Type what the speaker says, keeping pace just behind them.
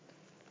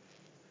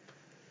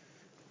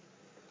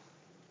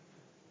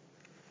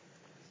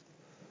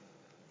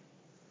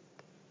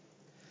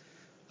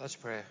Let's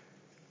pray.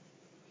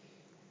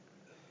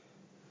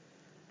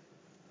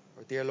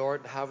 Our dear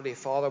Lord and Heavenly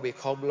Father, we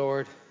come,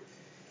 Lord,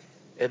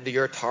 into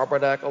your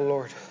tabernacle,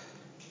 Lord,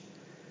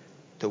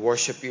 to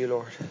worship you,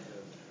 Lord.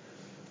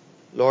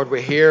 Lord,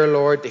 we're here,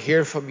 Lord, to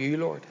hear from you,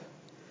 Lord.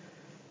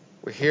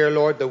 We're here,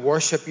 Lord, to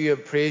worship you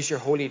and praise your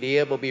holy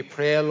name. And we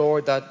pray,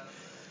 Lord, that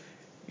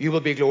you will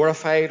be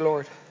glorified,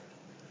 Lord.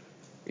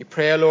 We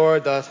pray,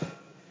 Lord, that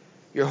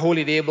your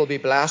holy name will be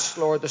blessed,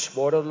 Lord, this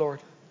morning, Lord.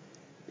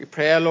 We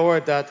pray,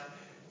 Lord, that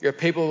your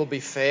people will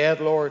be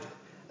fed, Lord,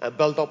 and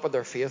built up in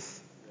their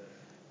faith.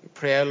 We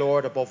pray,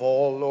 Lord, above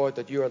all, Lord,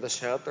 that you are the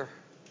centre.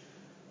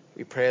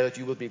 We pray that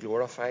you will be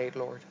glorified,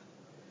 Lord.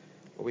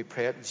 And we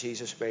pray it in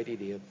Jesus' mighty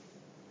name.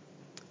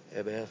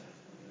 Amen.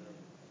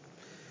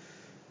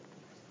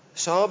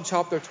 Psalm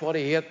chapter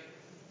 28,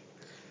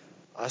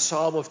 a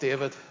psalm of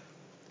David,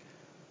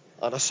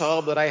 and a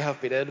psalm that I have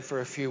been in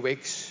for a few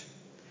weeks.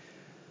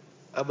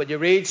 And when you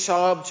read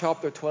Psalm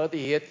chapter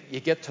 28, you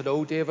get to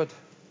know David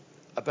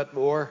a bit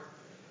more,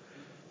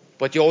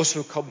 but you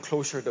also come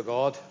closer to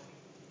God,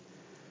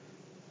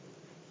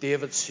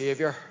 David's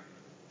Saviour.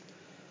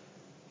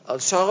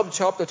 And Psalm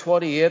chapter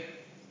 28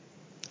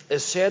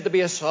 is said to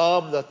be a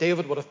psalm that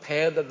David would have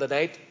penned in the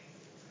night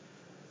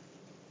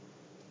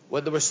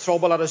when there was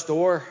trouble at his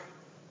door,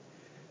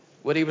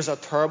 when he was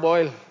at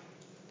turmoil,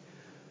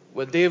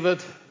 when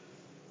David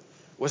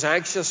was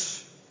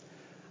anxious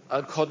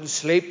and couldn't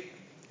sleep.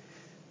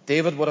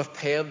 David would have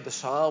penned the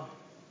psalm.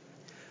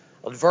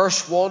 In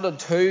verse 1 and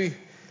 2,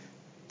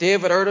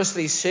 David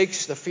earnestly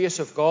seeks the face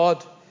of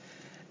God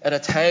in a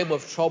time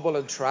of trouble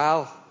and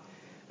trial.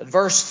 In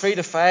verse 3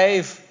 to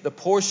 5, the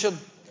portion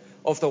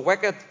of the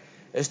wicked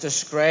is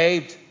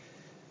described.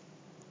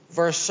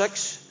 Verse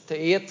 6 to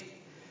 8,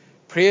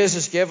 praise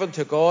is given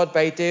to God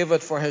by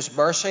David for his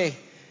mercy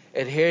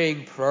in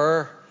hearing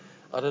prayer.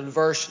 And in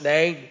verse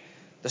 9,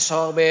 the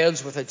psalm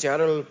ends with a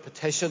general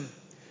petition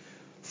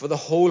for the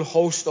whole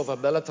host of a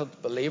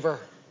militant believer.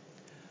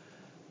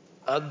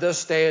 And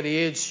this day and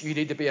age, you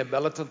need to be a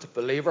militant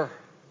believer.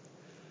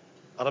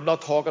 And I'm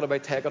not talking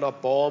about taking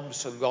up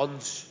bombs and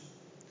guns.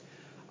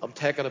 I'm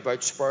talking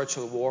about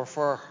spiritual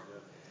warfare.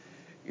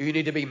 You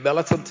need to be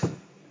militant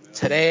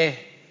today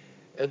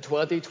in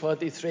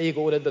 2023,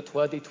 going into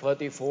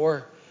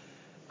 2024.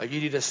 And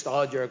you need to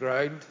stand your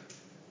ground.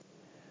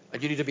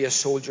 And you need to be a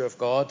soldier of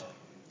God.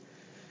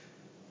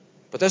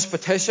 But this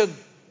petition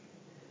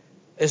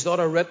is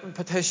not a written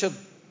petition.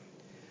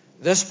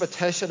 This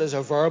petition is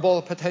a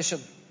verbal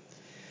petition.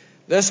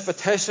 This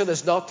petition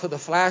is not to the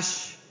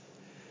flesh.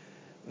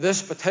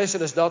 This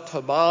petition is not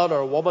to man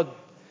or woman.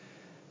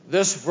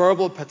 This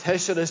verbal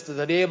petition is to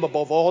the name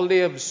above all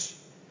names,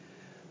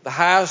 the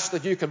highest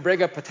that you can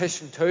bring a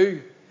petition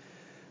to.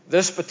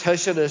 This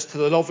petition is to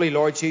the lovely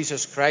Lord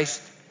Jesus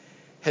Christ,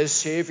 his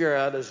Saviour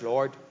and his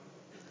Lord.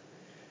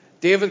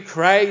 David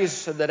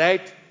cries in the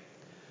night,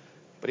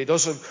 but he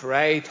doesn't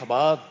cry to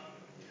man.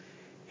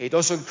 He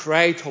doesn't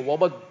cry to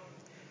woman.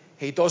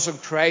 He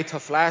doesn't cry to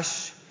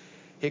flesh.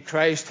 He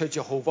cries to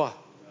Jehovah.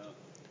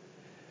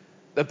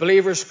 The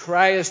believer's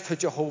cry is to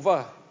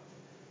Jehovah,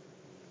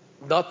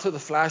 not to the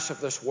flesh of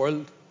this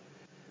world.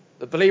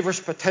 The believer's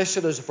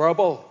petition is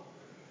verbal,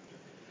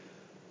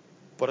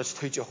 but it's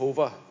to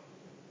Jehovah.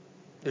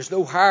 There's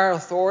no higher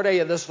authority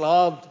in this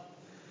land.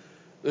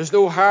 There's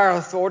no higher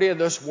authority in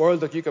this world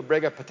that you can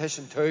bring a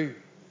petition to,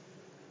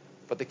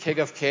 but the King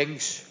of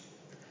Kings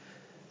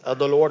and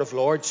the Lord of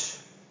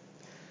Lords.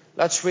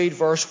 Let's read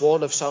verse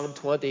 1 of Psalm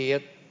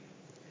 28.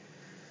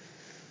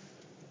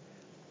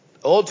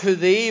 Unto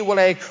thee will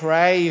I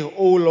cry,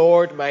 O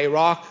Lord, my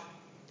rock.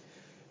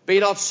 Be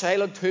not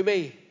silent to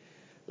me,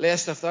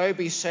 lest if thou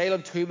be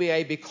silent to me,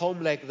 I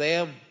become like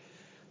them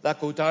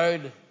that go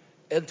down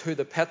into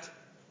the pit.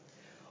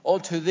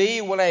 Unto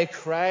thee will I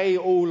cry,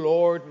 O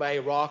Lord, my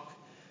rock.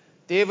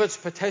 David's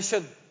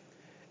petition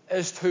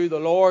is to the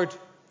Lord,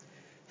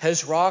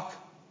 his rock.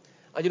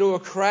 And you know, a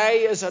cry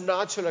is a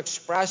natural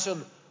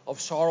expression of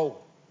sorrow.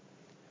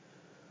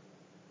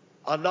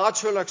 A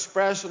natural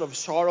expression of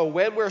sorrow.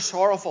 When we're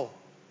sorrowful,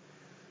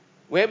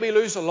 when we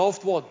lose a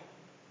loved one,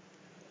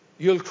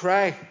 you'll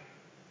cry.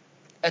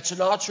 It's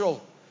natural.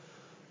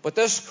 But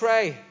this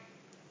cry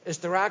is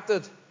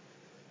directed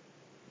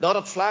not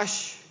at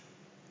flesh,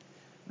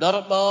 not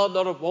at man,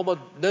 not at woman.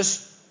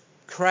 This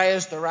cry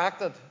is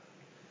directed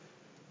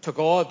to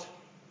God.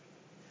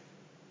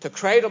 To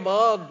cry to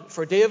man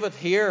for David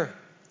here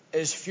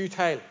is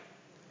futile.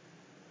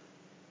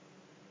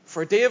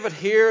 For David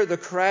here, the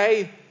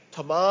cry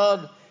to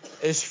man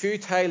is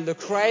futile. The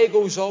cry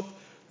goes up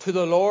to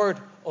the Lord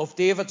of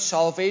David's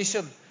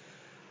salvation.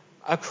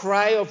 A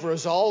cry of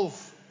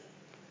resolve.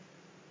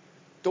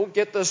 Don't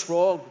get this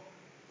wrong.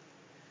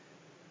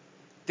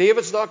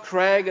 David's not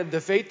crying in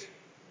defeat.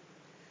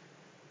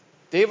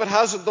 David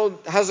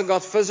hasn't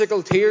got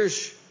physical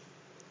tears.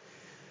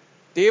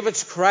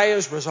 David's cry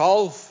is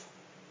resolve.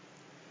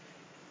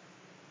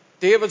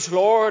 David's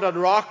Lord and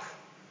rock,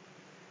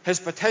 his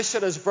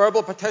petition, his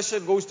verbal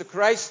petition goes to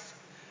Christ.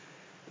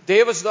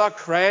 David's not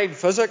crying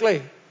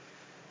physically.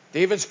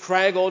 David's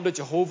crying on to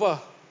Jehovah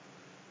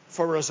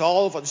for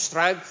resolve and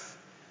strength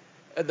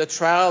in the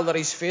trial that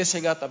he's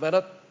facing at the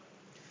minute.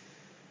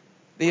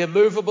 The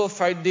immovable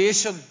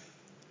foundation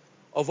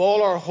of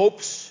all our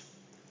hopes,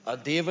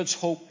 and David's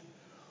hope,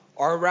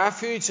 our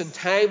refuge in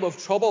time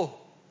of trouble.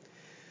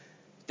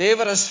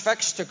 David is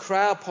fixed to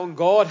cry upon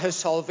God, his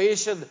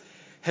salvation,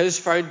 his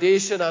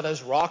foundation and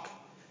his rock.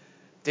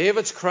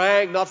 David's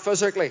crying not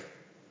physically.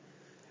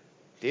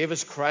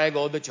 David's crying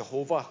unto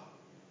Jehovah.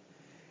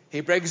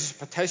 He brings his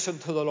petition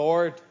to the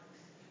Lord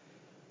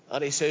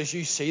and he says,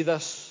 you see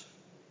this.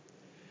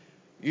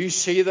 You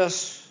see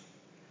this,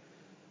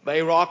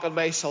 my rock and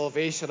my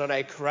salvation, and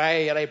I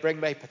cry and I bring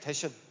my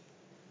petition.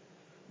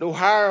 No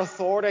higher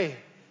authority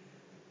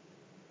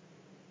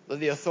than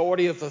the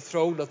authority of the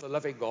throne of the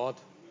living God.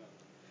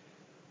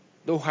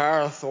 No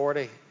higher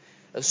authority.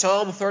 In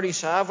Psalm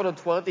 37 and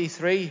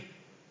 23,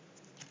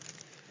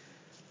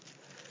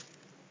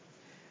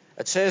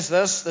 it says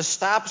this: the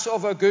steps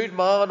of a good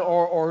man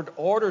are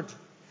ordered.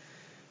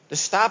 The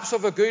steps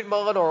of a good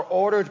man are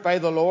ordered by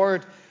the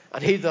Lord,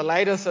 and he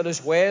delighteth in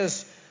his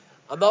ways.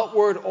 And that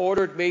word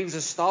ordered means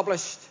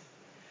established.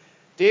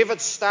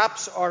 David's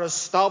steps are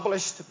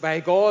established by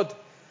God.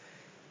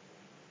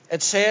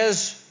 It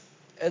says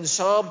in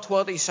Psalm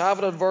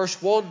 27 and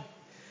verse 1,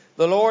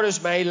 the Lord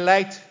is my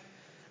light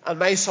and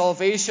my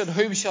salvation,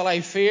 whom shall I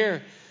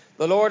fear?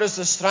 The Lord is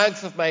the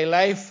strength of my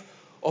life,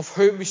 of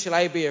whom shall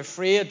I be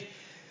afraid?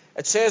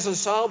 It says in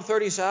Psalm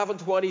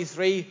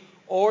 37:23,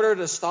 ordered,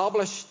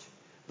 established.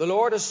 The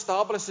Lord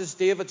establishes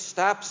David's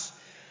steps.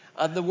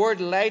 And the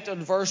word light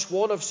in verse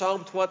 1 of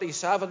Psalm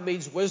 27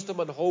 means wisdom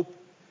and hope.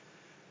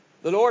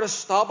 The Lord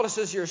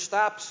establishes your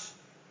steps,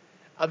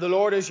 and the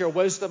Lord is your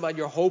wisdom and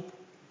your hope.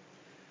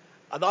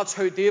 And that's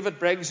how David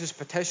brings his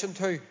petition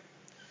to.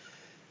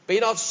 Be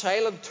not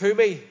silent to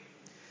me.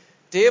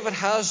 David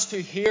has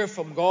to hear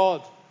from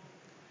God.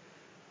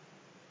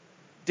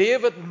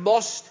 David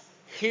must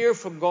hear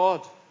from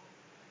God.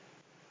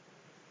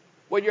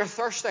 When you're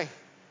thirsty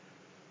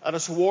and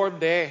it's a warm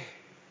day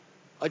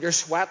and you're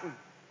sweating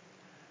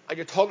and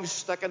your tongue's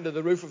sticking to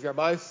the roof of your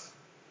mouth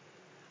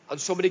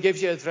and somebody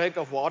gives you a drink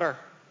of water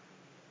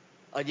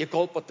and you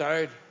gulp it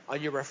down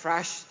and you're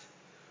refreshed.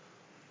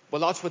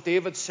 Well, that's what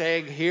David's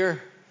saying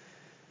here.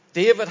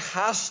 David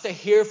has to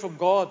hear from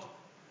God.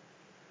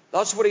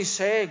 That's what he's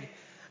saying.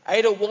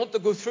 I don't want to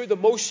go through the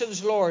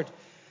motions, Lord.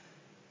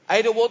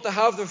 I don't want to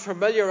have the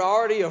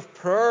familiarity of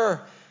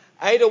prayer.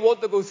 I don't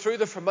want to go through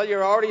the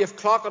familiarity of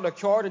clocking a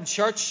chord in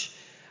church.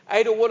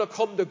 I don't want to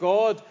come to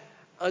God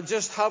and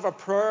just have a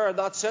prayer and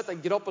that's it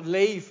and get up and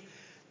leave.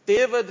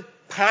 David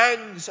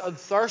pangs and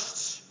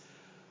thirsts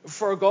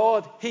for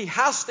God. He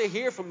has to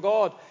hear from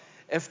God.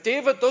 If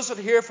David doesn't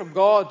hear from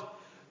God,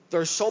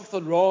 there's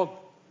something wrong.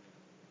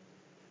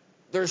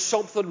 There's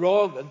something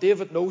wrong, and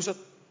David knows it.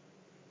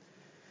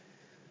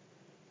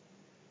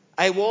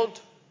 I want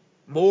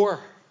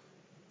more.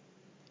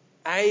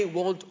 I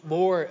want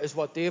more is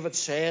what David's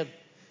saying.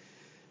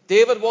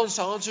 David wants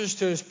answers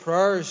to his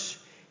prayers.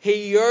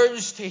 He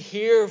yearns to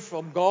hear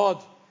from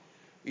God.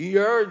 He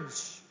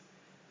yearns.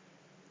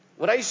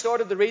 When I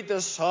started to read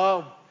this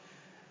psalm,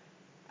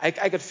 I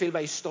could feel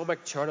my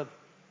stomach churning.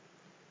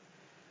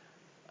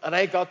 And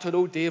I got to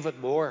know David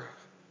more.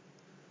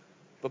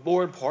 But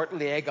more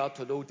importantly, I got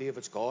to know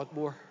David's God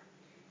more.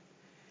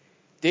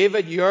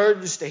 David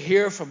yearns to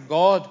hear from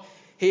God.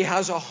 He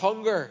has a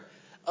hunger,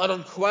 an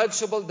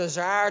unquenchable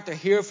desire to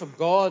hear from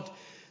God.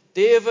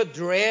 David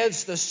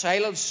dreads the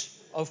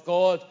silence of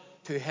God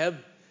to him.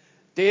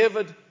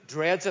 David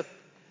dreads it.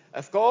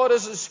 If God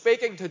isn't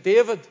speaking to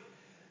David,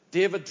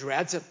 David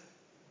dreads it.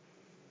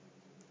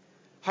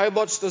 How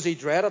much does he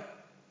dread it?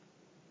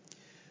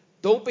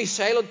 Don't be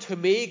silent to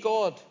me,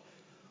 God,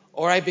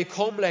 or I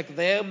become like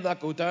them that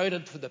go down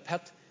into the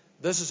pit.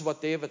 This is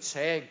what David's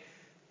saying.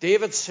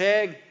 David's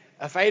saying,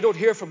 if I don't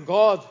hear from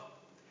God,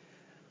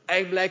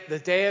 I'm like the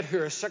dead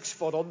who are 6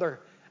 foot under,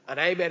 and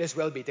I might as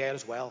well be dead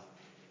as well.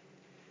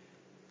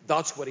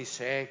 That's what he's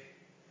saying.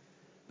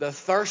 The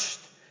thirst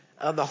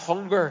and the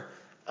hunger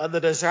and the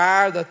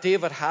desire that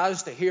David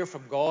has to hear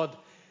from God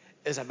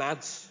is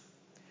immense.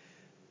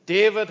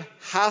 David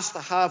has to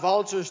have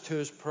answers to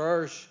his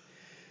prayers.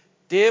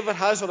 David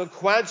has an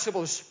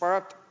unquenchable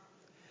spirit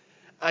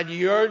and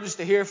yearns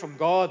to hear from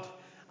God.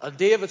 And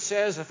David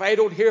says, if I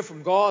don't hear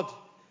from God,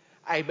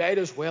 I might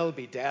as well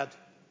be dead.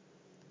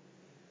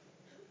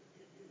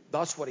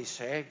 That's what he's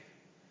saying.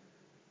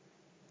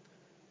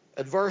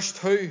 In verse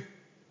 2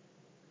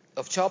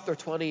 of chapter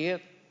 28,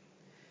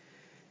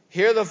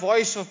 hear the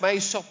voice of my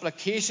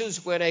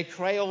supplications when I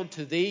cry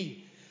unto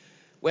thee,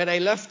 when I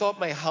lift up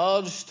my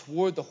hands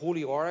toward the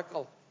holy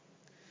oracle.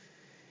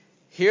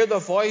 Hear the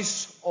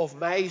voice of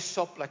my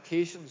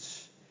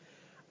supplications,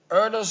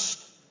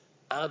 earnest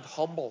and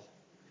humble.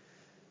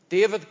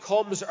 David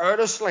comes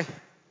earnestly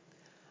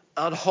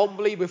and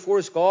humbly before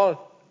his God.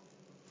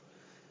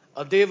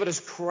 And David is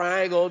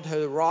crying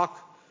unto the rock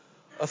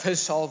of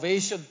his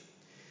salvation.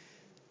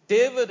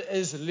 David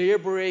is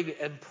labouring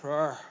in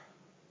prayer.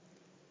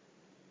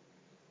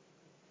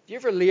 Do you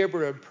ever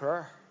labour in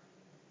prayer?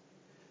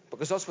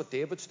 Because that's what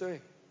David's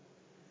doing.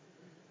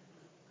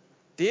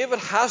 David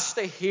has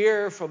to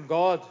hear from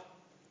God.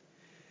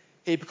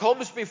 He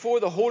comes before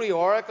the holy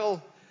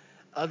oracle,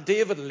 and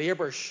David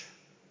labours.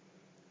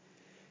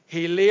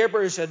 He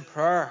labours in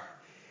prayer.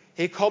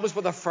 He comes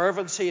with a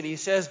fervency and he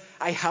says,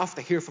 I have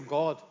to hear from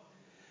God.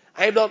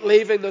 I'm not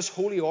leaving this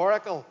holy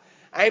oracle.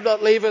 I'm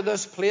not leaving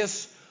this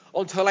place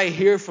until I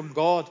hear from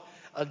God.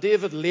 And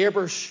David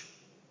labours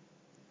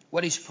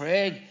when he's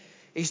praying.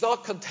 He's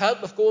not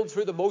content with going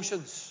through the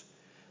motions.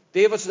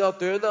 David's not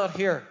doing that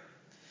here.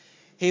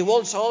 He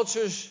wants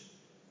answers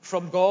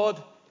from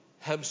God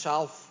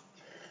himself.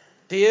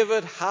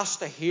 David has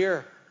to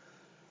hear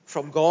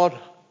from God.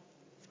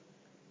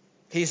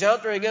 He's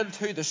entering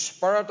into the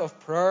spirit of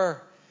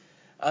prayer,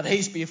 and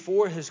he's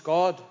before his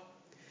God.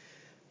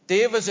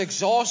 David's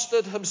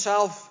exhausted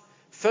himself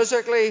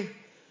physically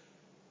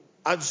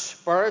and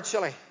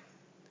spiritually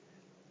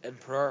in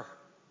prayer.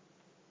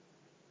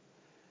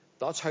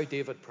 That's how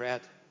David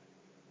prayed.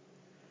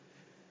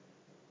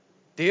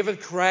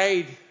 David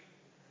cried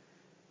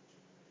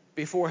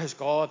before his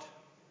God.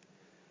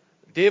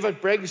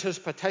 David brings his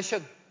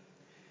petition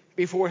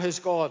before his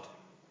God.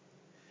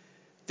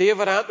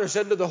 David enters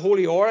into the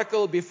holy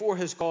oracle before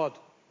his God.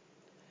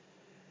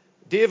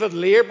 David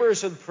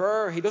labours in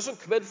prayer. He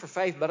doesn't come in for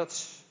 5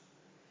 minutes.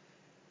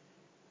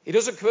 He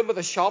doesn't come in with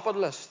a shopping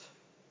list.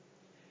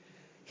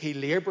 He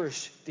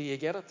labours. Do you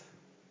get it?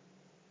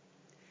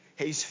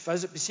 He's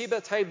physically. See, by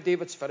the time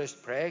David's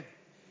finished praying,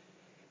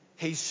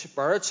 he's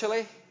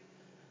spiritually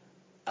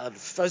and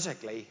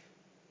physically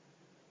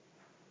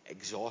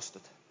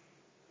exhausted.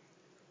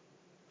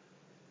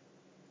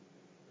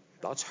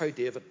 That's how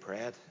David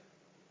prayed.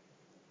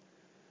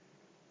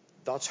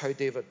 That's how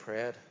David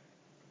prayed.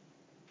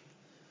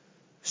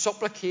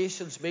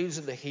 Supplications means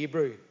in the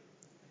Hebrew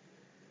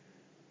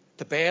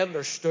to bend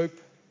or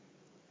stoop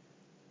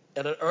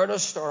in an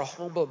earnest or a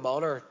humble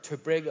manner to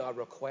bring a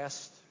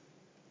request.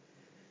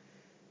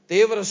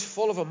 David is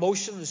full of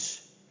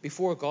emotions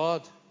before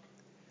God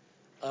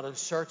and in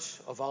search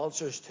of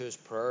answers to his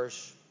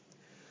prayers.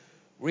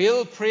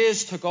 Real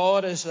praise to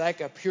God is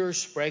like a pure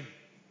spring,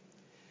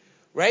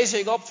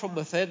 rising up from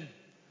within,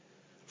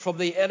 from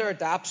the inner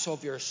depths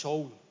of your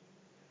soul.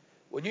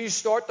 When you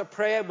start to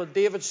pray, and when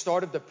David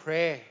started to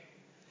pray,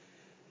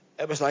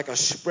 it was like a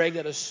spring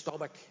in his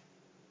stomach.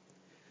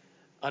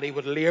 And he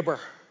would labour.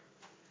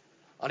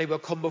 And he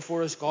would come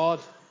before his God.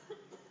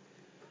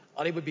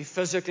 And he would be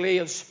physically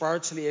and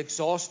spiritually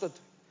exhausted.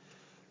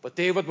 But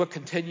David would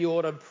continue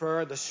on in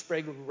prayer, and the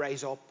spring would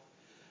rise up.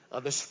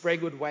 And the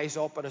spring would rise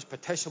up, and his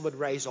petition would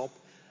rise up,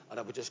 and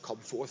it would just come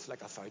forth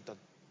like a fountain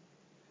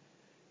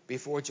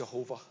before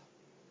Jehovah.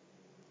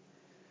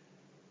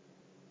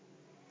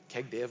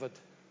 King David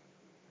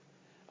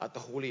at the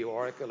holy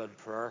oracle in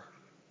prayer.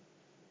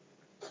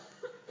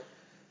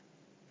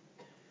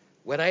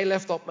 When I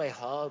lift up my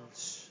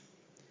hands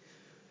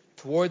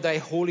toward thy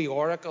holy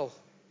oracle,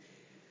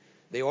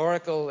 the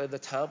oracle in the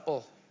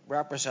temple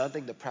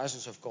representing the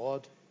presence of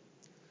God.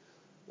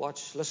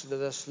 Watch, listen to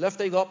this.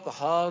 Lifting up the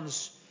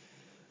hands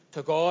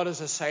to God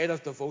is a sign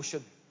of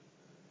devotion.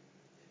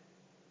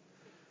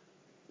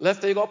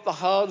 Lifting up the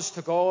hands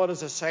to God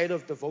is a sign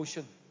of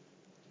devotion.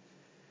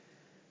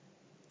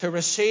 To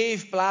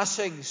receive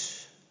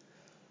blessings,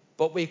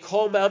 but we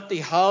come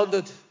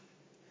empty-handed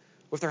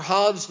with our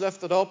hands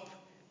lifted up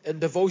in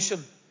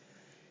devotion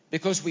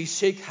because we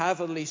seek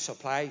heavenly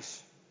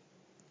supplies.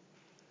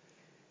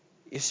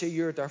 You see,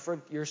 you're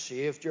different. You're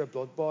saved. You're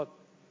blood-bought.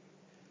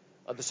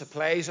 And the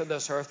supplies on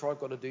this earth aren't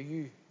going to do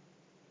you.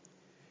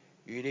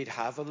 You need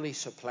heavenly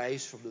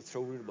supplies from the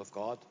throne room of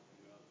God.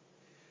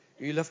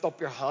 You lift up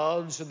your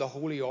hands in the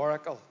holy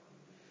oracle.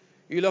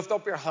 You lift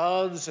up your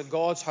hands in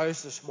God's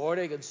house this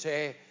morning and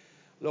say,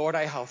 Lord,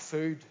 I have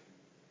food.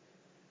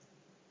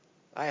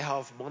 I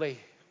have money.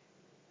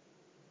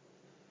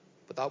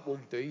 But that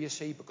won't do, you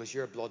see, because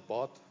you're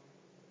blood-bought.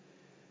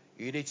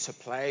 You need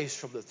supplies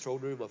from the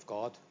throne room of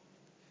God.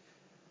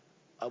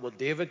 And when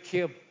David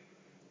came,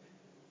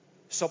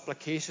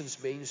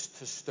 supplications means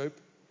to stoop.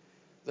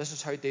 This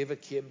is how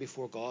David came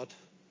before God.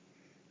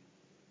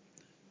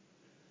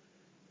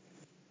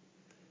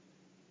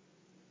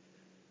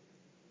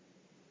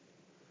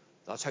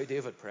 That's how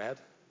David prayed.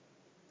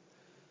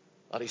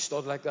 And he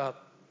stood like that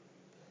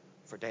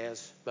for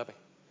days, maybe.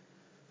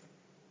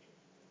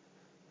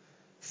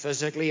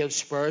 Physically and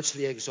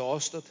spiritually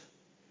exhausted.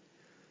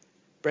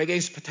 Bringing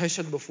his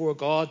petition before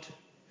God,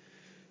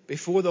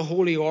 before the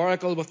holy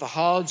oracle with the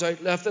hands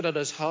outlifted, and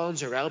his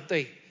hands are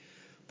empty.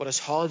 But his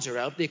hands are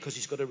empty because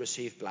he's going to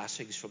receive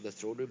blessings from the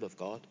throne room of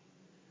God.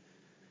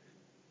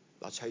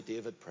 That's how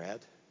David prayed.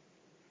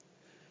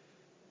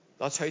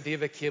 That's how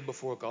David came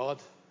before God.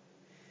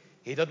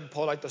 He didn't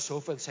pull out the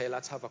sofa and say,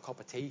 let's have a cup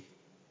of tea.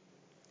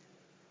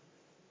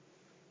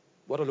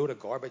 What a load of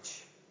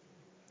garbage.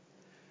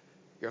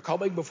 You're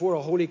coming before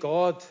a holy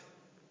God.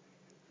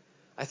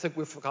 I think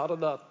we've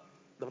forgotten that.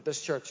 Not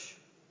this church.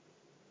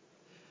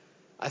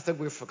 I think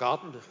we've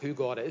forgotten who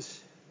God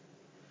is.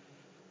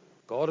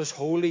 God is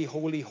holy,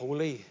 holy,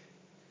 holy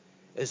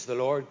is the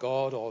Lord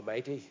God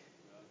Almighty.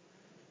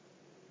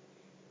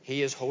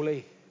 He is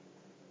holy.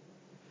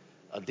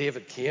 And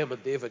David came,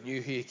 and David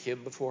knew who he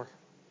came before.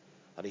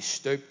 And he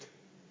stooped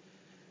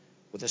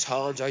with his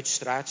hands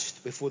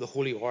outstretched before the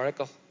holy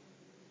oracle.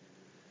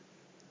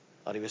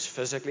 And he was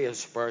physically and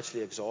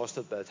spiritually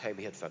exhausted by the time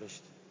he had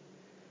finished.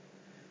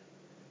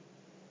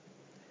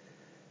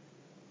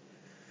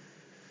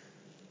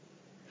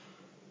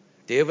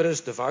 David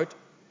is devout,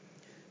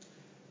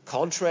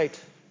 contrite,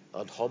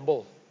 and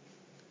humble.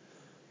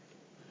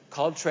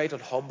 Contrite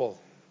and humble.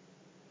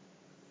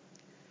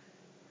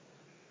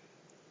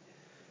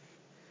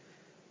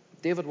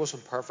 David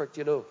wasn't perfect,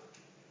 you know.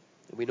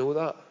 We know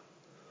that.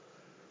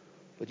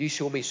 But you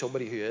show me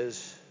somebody who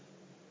is.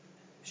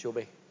 Show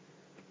me.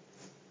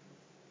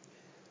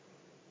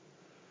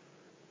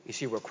 You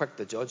see, we're quick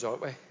to judge,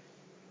 aren't we?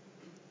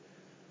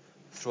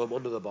 Throw him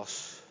under the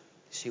bus.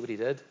 See what he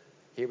did?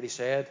 Hear what he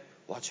said?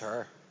 Watch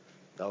her.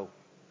 No.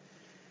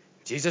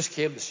 Jesus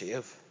came to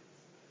save.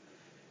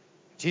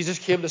 Jesus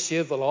came to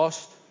save the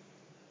lost.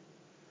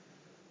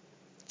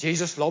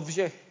 Jesus loves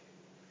you.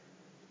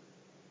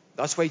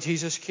 That's why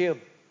Jesus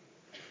came.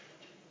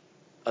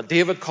 And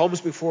David comes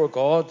before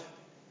God.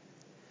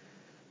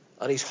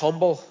 And he's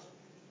humble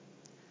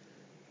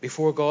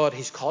before God.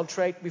 He's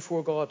contrite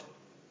before God.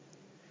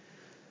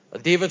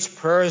 And David's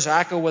prayers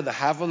echo in the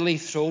heavenly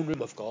throne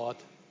room of God.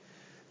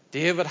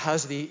 David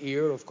has the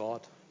ear of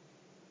God.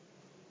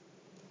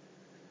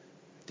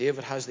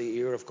 David has the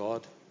ear of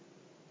God.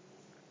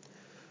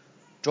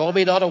 Draw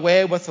me not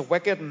away with the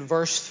wicked in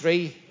verse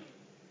 3.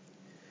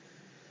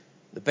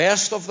 The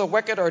best of the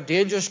wicked are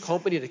dangerous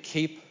company to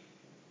keep.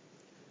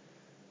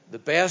 The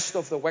best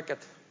of the wicked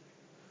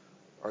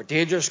are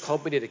dangerous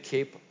company to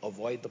keep.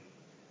 Avoid them.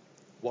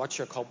 Watch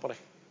your company.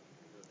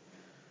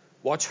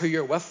 Watch who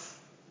you're with.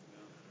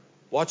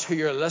 Watch who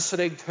you're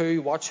listening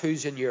to. Watch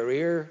who's in your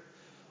ear.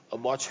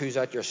 And watch who's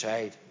at your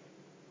side.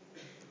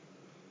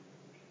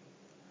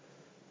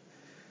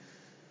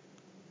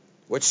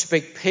 Which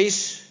speak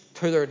peace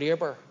to their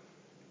neighbour,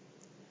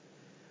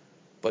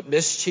 but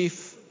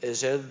mischief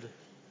is in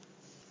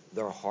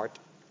their heart.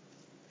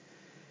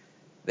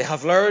 They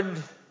have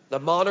learned the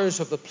manners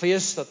of the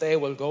place that they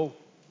will go.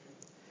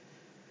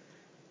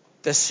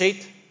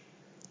 Deceit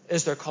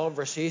is their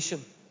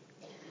conversation,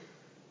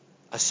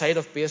 a sign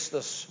of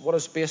baseness. What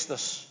is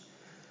baseness?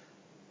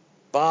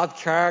 Bad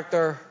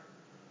character,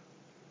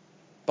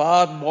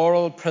 bad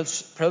moral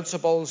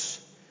principles,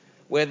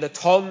 when the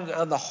tongue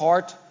and the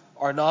heart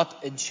are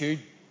not in tune.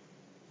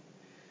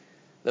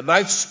 The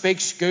mouth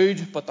speaks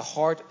good, but the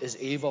heart is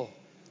evil.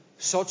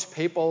 Such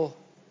people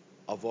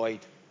avoid.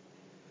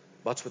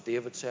 That's what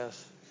David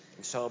says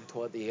in Psalm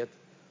 28.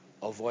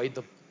 Avoid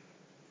them.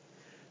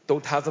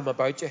 Don't have them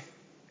about you.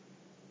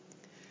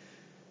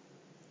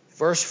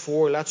 Verse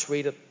 4, let's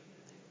read it.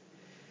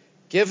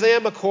 Give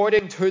them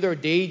according to their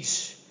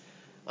deeds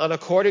and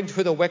according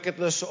to the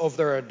wickedness of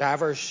their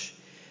endeavours.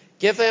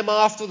 Give them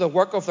after the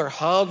work of their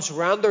hands.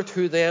 Render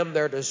to them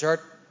their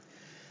desert.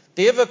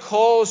 David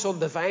calls on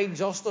divine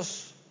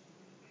justice.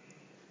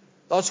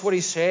 That's what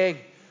he's saying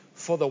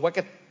for the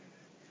wicked.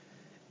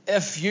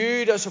 If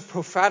viewed as a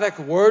prophetic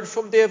word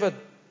from David,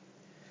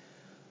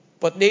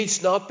 but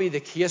needs not be the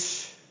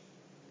case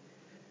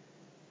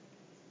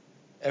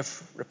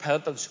if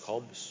repentance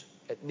comes.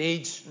 It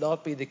needs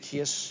not be the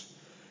case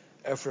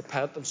if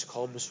repentance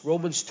comes.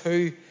 Romans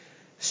 2,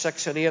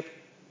 6 and 8, it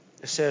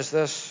says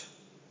this.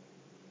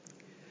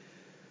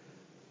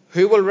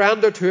 Who will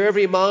render to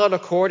every man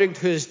according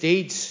to his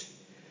deeds?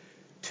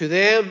 To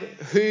them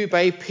who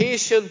by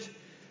patient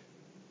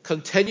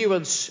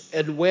continuance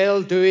in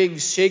well-doing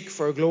seek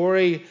for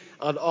glory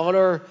and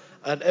honour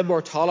and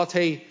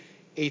immortality,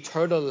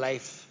 eternal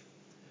life.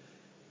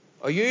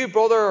 Are you,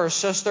 brother or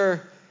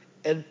sister,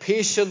 in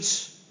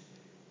patience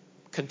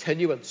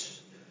continuance?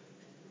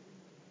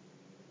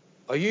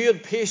 Are you in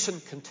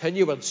patient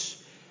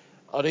continuance?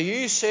 And are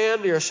you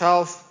saying to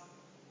yourself,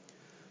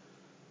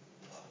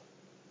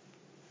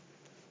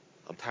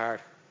 I'm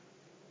tired.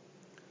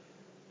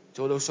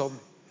 Do you know something?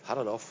 Had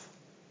enough.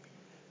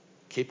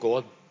 Keep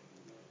going.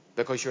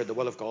 Because you're in the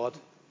will of God.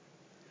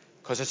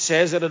 Because it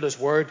says it in His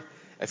Word.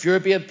 If you're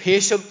being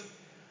patient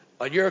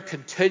and you're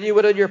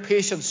continuing in your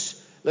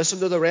patience, listen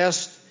to the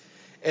rest.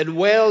 In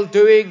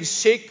well-doing,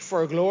 seek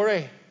for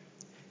glory,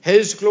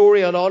 His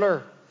glory and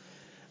honour,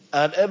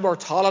 and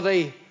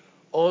immortality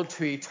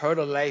unto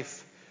eternal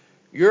life.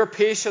 Your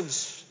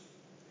patience,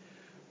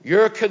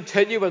 your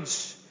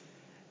continuance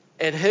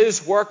in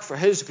His work for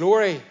His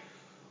glory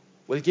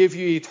will give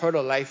you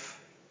eternal life.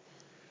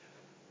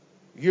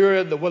 You're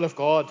in the will of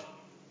God.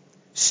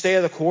 Stay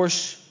the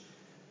course.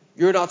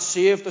 You're not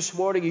saved this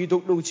morning. You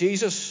don't know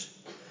Jesus.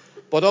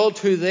 But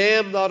unto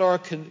them that are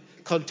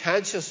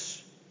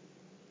contentious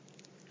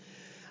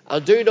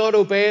and do not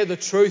obey the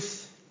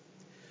truth,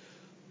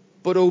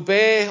 but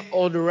obey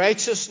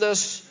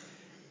unrighteousness,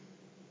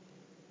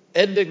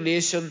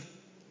 indignation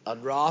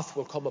and wrath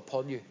will come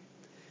upon you.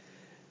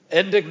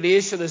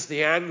 Indignation is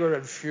the anger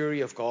and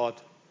fury of God.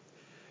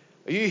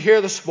 Are you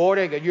here this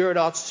morning and you're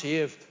not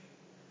saved?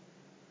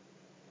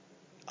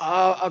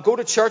 I go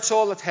to church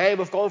all the time.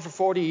 I've gone for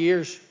 40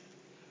 years.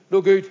 No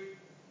good.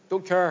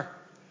 Don't care.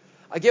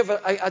 I give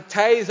a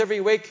tithe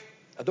every week.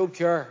 I don't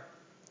care.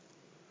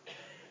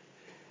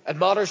 It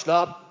matters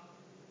not.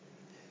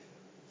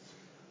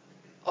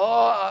 Oh,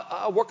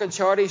 I work in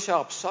charity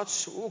shops.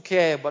 That's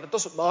okay, but it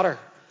doesn't matter.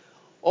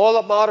 All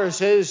that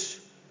matters is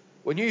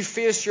when you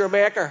face your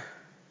Maker,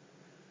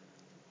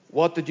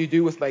 what did you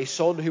do with my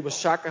son who was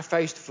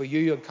sacrificed for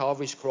you on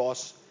Calvary's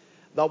cross?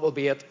 That will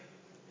be it.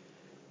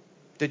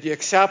 Did you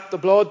accept the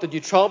blood? Did you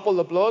trample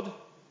the blood?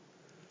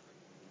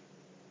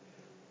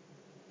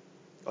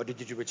 Or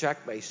did you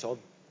reject my son?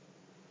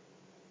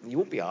 You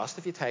won't be asked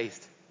if you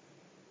tithed.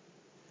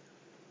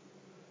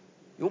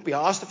 You won't be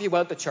asked if you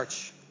went to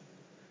church.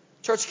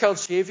 Church can't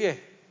save you.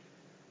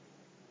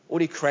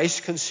 Only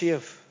Christ can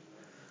save.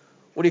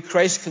 Only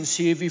Christ can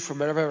save you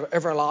from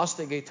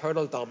everlasting,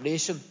 eternal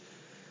damnation.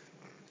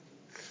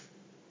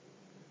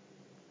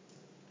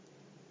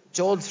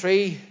 John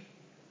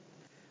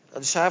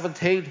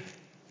 3:17.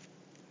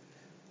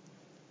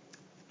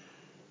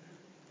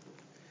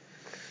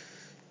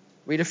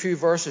 Read a few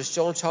verses.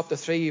 John chapter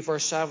 3,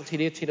 verse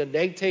 17, 18 and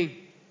 19.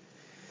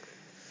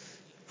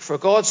 For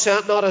God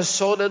sent not his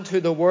Son into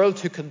the world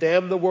to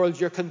condemn the world.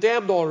 You're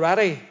condemned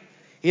already.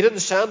 He didn't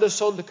send his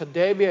Son to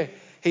condemn you.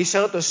 He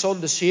sent his Son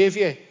to save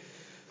you.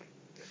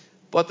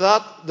 But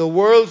that the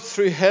world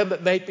through him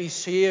might be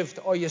saved.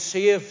 Are you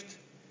saved?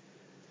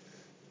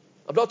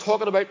 I'm not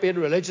talking about being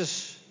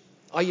religious.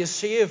 Are you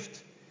saved?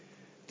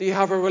 Do you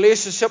have a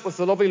relationship with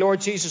the lovely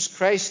Lord Jesus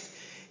Christ?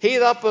 He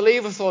that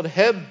believeth on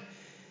him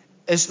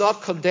is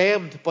not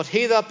condemned, but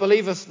he that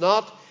believeth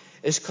not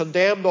is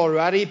condemned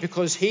already,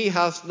 because he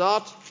hath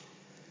not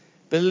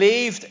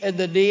believed in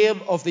the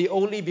name of the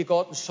only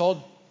begotten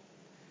Son.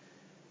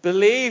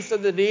 Believed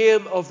in the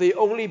name of the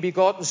only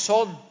begotten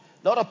Son.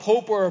 Not a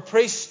pope or a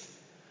priest.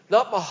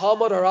 Not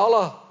Muhammad or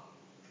Allah.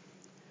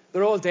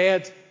 They're all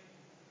dead.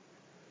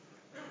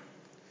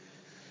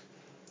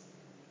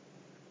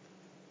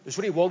 There's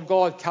only one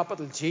God,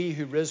 capital G,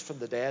 who rose from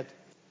the dead.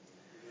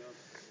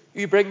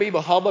 You bring me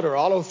Muhammad or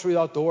Allah through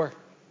that door.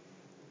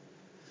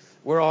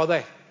 Where are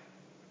they?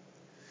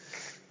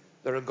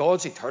 They're in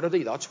God's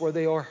eternity. That's where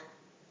they are.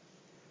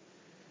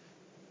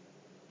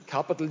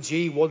 Capital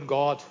G, one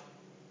God.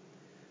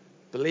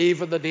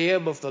 Believe in the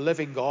name of the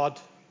living God,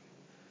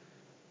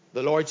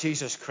 the Lord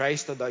Jesus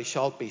Christ, and thou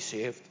shalt be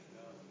saved.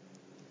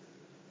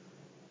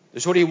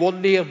 There's only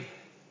one name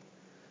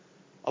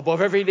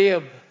above every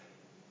name.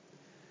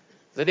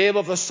 The name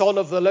of the Son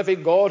of the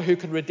living God who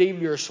can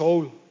redeem your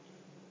soul.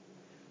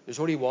 There's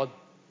only one.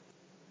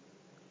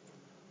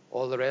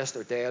 All the rest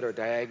are dead or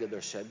dying in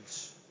their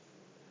sins.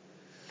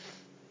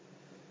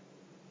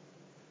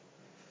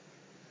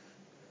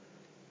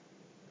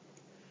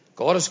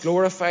 God is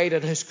glorified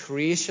in his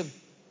creation.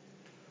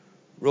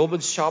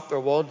 Romans chapter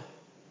 1. A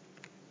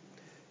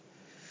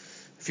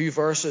few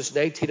verses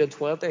 19 and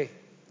 20.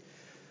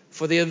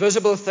 For the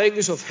invisible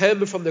things of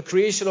him from the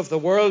creation of the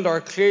world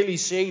are clearly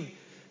seen,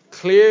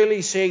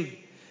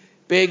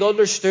 being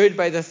understood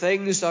by the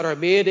things that are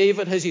made,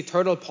 even his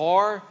eternal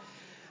power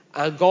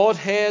and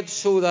Godhead,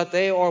 so that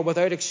they are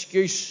without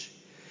excuse.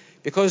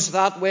 Because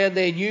that when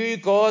they knew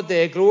God,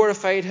 they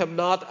glorified him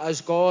not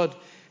as God,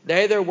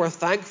 neither were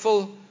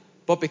thankful,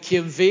 but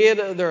became vain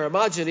in their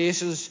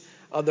imaginations,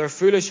 and their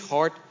foolish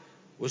heart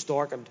was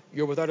darkened.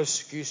 You're without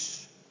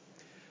excuse.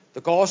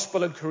 The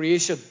gospel and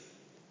creation,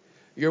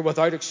 you're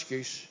without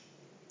excuse.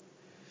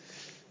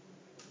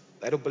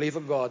 I don't believe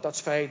in God.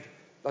 That's fine.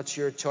 That's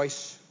your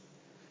choice.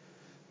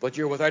 But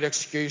you're without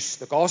excuse.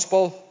 The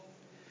gospel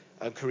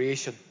and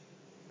creation,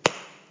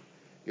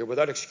 you're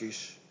without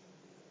excuse.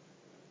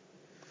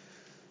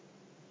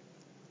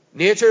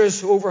 Nature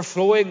is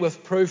overflowing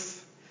with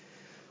proof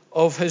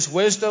of his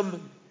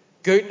wisdom,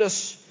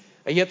 goodness,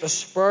 and yet the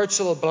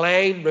spiritual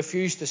blind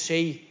refuse to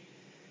see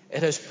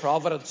in his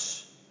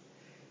providence,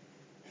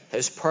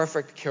 his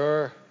perfect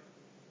care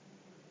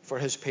for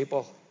his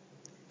people.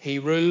 He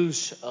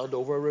rules and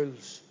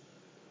overrules.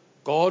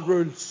 God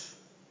rules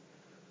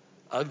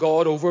and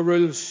God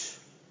overrules.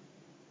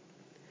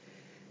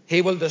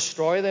 He will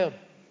destroy them.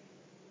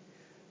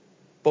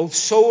 Both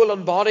soul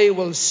and body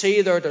will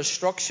see their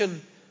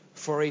destruction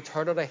for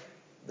eternity.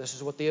 This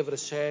is what David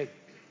is saying.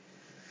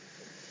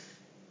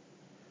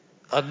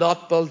 And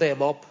not build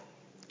them up.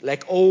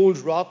 Like old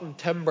rotten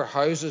timber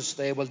houses,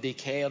 they will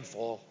decay and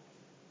fall.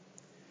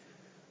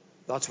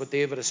 That's what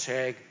David is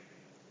saying.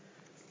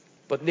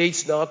 But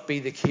needs not be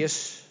the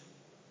case.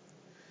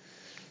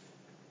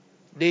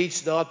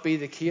 Needs not be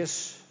the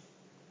case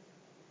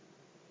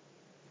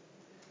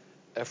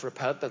if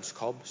repentance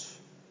comes.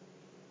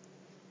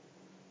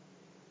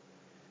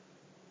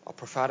 A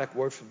prophetic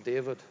word from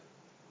David,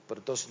 but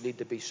it doesn't need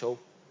to be so.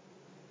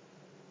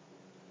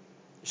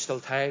 There's still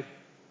time.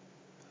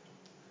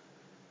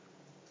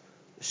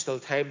 There's still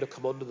time to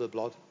come under the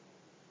blood.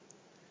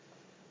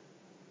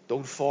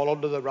 Don't fall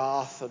under the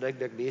wrath and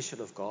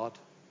indignation of God.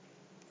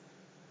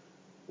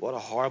 What a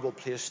horrible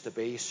place to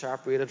be,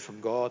 separated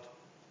from God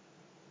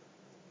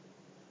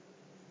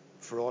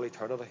for all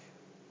eternity.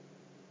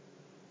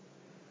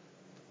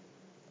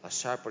 A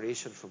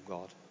separation from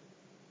God.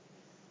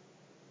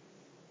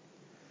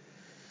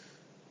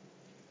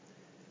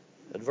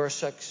 In verse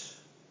 6,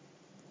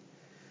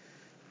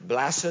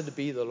 blessed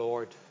be the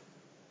Lord.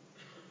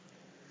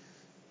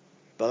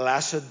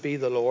 Blessed be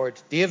the Lord.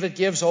 David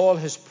gives all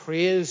his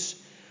praise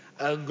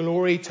and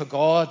glory to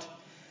God.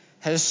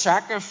 His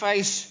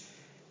sacrifice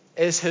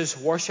is his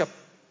worship.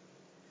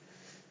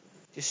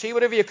 You see,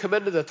 whenever you come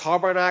into the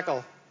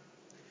tabernacle,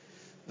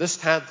 this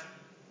tent,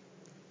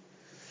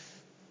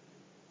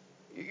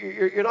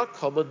 you're not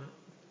coming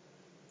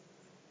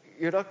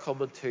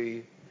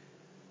to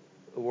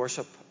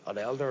worship an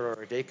elder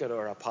or a deacon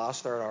or a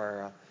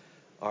pastor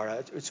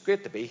it's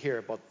great to be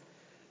here, but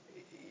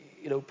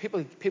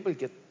people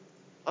get,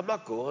 I'm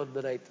not going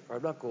tonight, or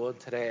I'm not going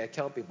today, I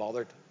can't be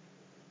bothered.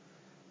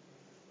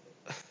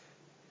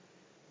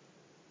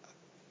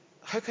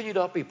 How can you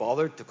not be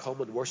bothered to come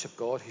and worship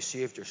God who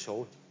saved your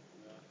soul?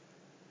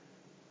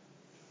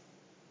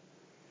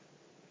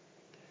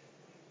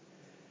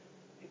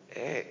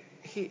 I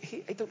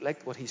don't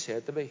like what he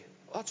said to me.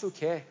 Oh, that's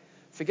okay.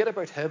 Forget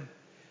about him,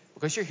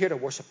 because you're here to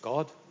worship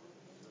God.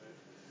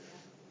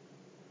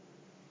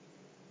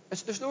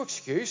 There's no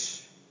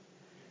excuse.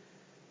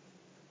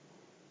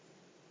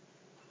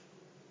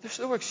 There's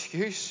no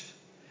excuse.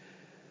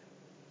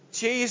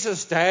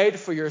 Jesus died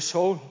for your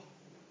soul.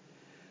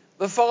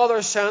 The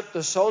Father sent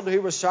the Son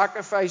who was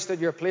sacrificed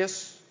in your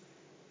place.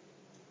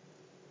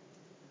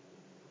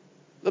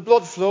 The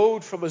blood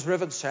flowed from his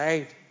riven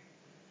side.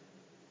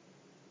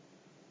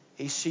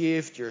 He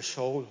saved your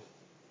soul.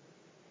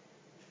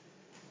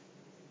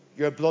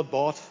 You're blood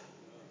bought.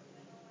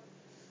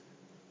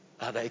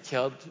 And I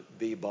can't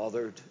be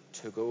bothered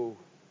to go.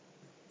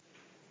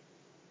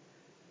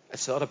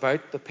 It's not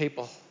about the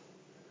people.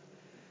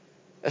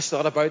 It's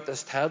not about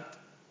this tent.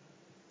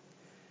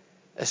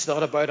 It's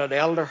not about an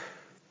elder,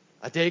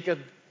 a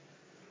deacon.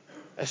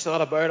 It's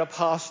not about a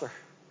pastor.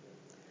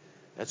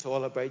 It's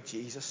all about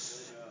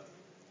Jesus.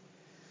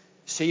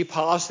 See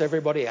past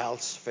everybody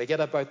else.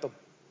 Forget about them.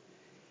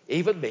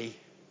 Even me.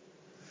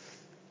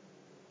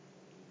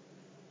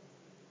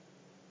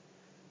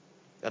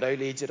 And I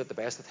lead you at the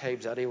best of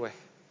times anyway.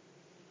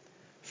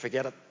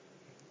 Forget it.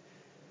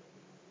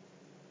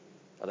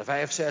 And if I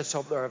have said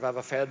something or if I've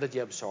offended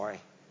you, I'm sorry.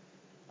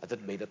 I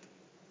didn't mean it.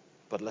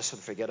 But listen,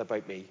 forget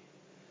about me.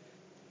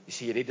 You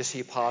see, you need to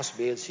see past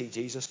me and see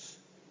Jesus.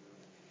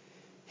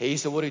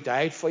 He's the one who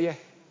died for you.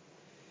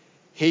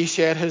 He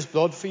shed his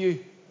blood for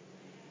you.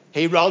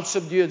 He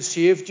ransomed you and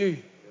saved you.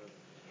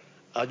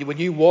 And when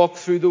you walk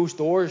through those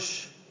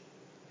doors,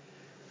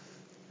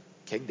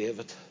 King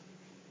David,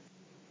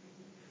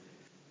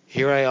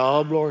 here I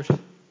am, Lord.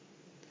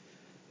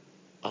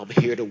 I'm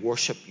here to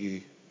worship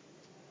you.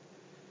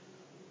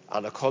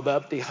 And I come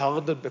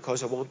empty-handed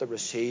because I want to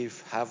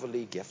receive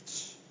heavenly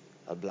gifts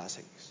and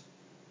blessings.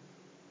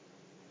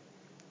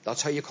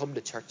 That's how you come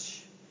to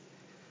church.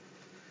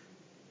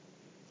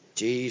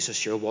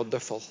 Jesus, you're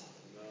wonderful.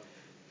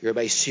 You're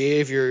my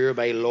Saviour, you're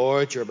my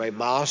Lord, you're my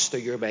Master,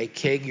 you're my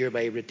King, you're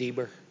my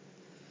Redeemer.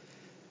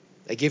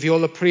 I give you all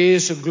the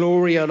praise and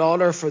glory and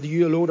honour, for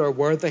you alone are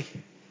worthy.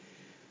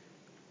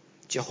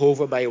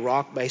 Jehovah, my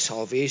rock, my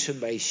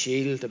salvation, my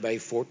shield and my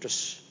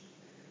fortress.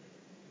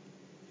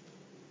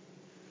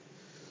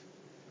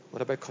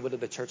 What about coming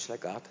into church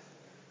like that?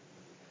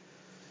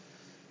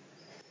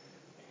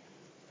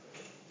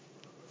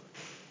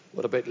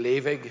 What about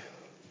leaving,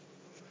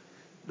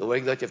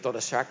 knowing that you've done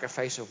a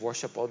sacrifice of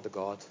worship unto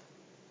God?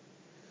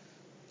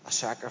 A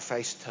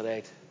sacrifice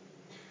tonight.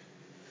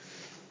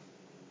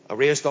 I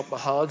raised up my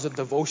hands in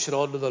devotion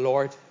unto the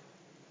Lord.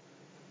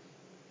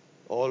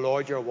 Oh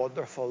Lord, you're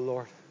wonderful,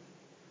 Lord.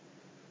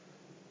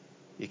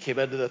 You came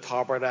into the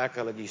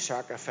tabernacle and you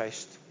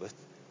sacrificed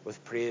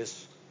with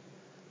praise.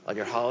 And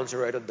your hands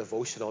are out in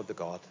devotion unto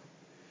God.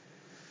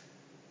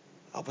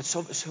 Oh, but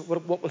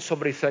what will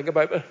somebody think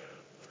about me?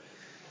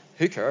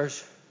 Who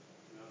cares?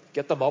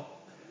 Get them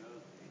up.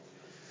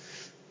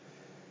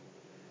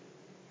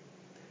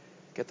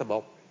 Get them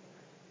up.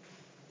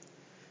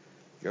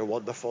 You're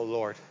wonderful,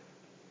 Lord.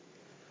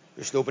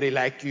 There's nobody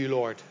like you,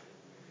 Lord.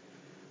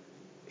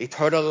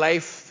 Eternal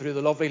life through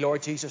the lovely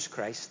Lord Jesus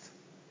Christ.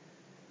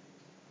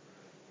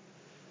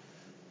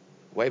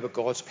 Why would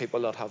God's people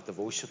not have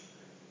devotion?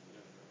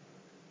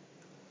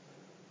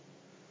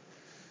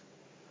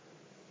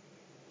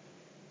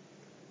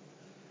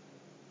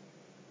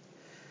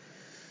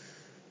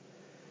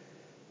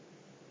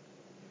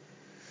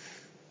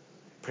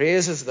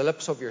 Praise is the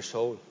lips of your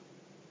soul.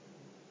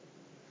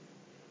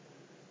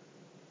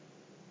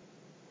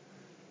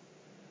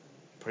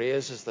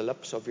 Praise is the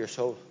lips of your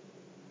soul.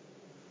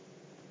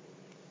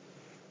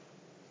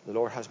 The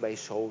Lord has my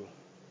soul.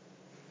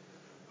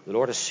 The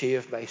Lord has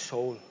saved my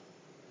soul.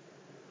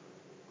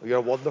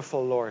 You're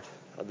wonderful, Lord.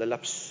 And the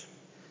lips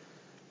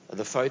and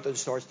the fountain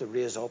starts to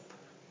raise up.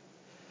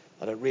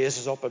 And it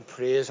raises up in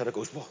praise and it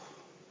goes, whoa.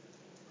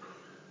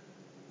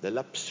 The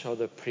lips are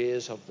the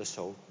praise of the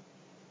soul.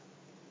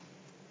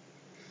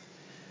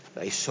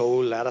 My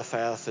soul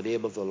letteth the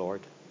name of the Lord.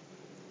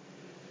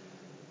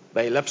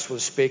 My lips will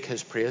speak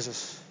his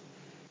praises,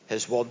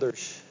 his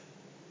wonders,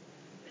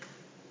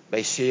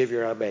 my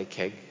Saviour and my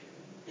King.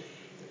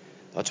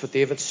 That's what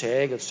David's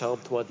saying in Psalm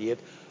 28.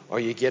 Are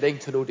you getting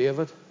to know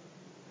David?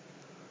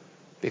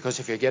 Because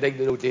if you're getting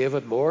to know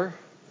David more,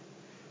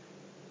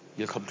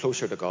 you'll come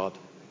closer to God.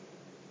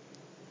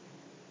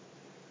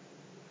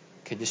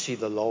 Can you see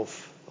the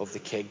love of the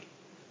King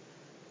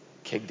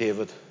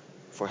David,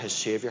 for his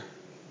Saviour,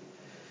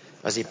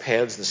 as he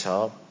pens the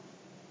psalm?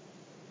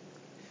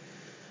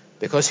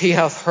 Because he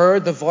hath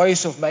heard the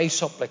voice of my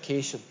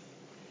supplication,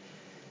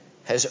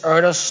 his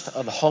earnest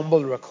and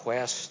humble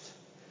request,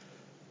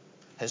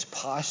 his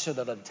passion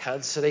and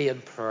intensity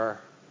in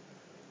prayer.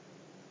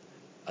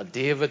 And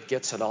David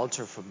gets an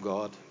answer from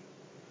God.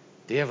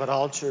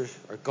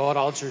 God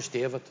answers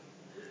David.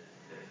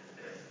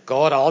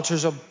 God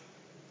answers him.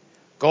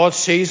 God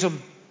sees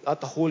him at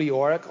the Holy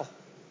Oracle.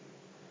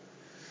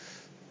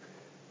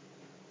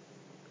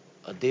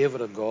 And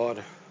David and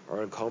God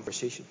are in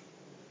conversation.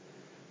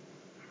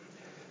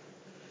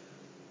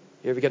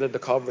 You ever get into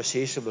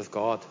conversation with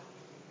God?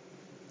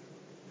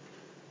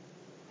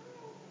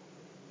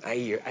 I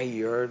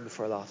yearn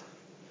for that.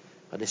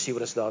 And I see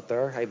when it's not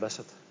there, I miss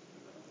it.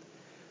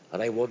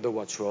 And I wonder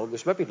what's wrong.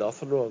 There's maybe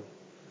nothing wrong,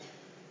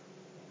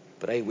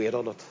 but I wait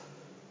on it.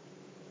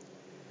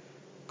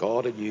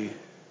 God and you.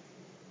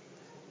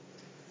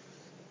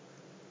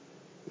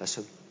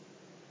 Listen.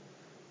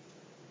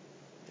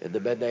 In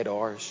the midnight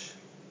hours,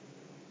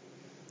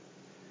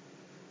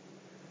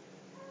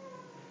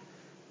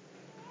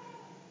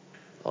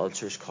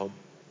 answers come.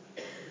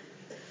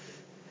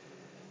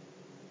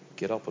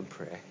 Get up and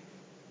pray.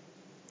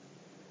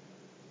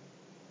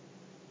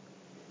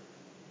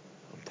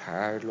 I'm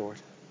tired, Lord.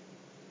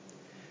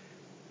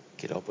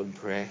 Get up and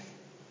pray.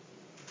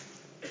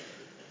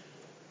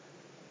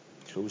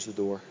 Close the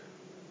door.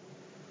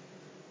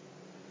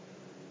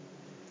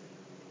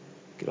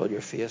 Get on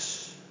your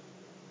face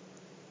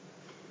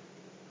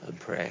and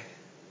pray.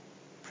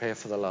 Pray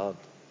for the land.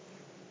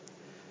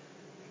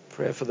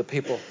 Pray for the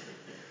people.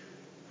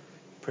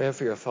 Pray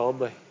for your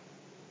family.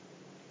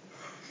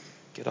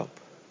 Get up.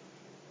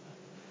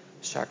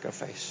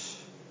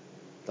 Sacrifice.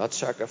 That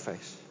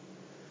sacrifice.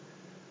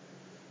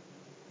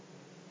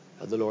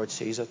 And the Lord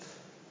sees it.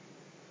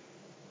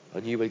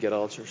 And you will get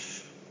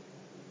answers.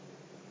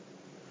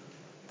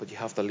 But you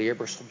have to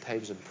labour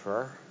sometimes in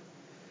prayer.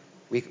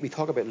 We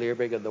talk about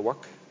labouring in the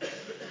work.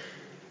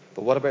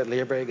 But what about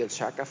labouring in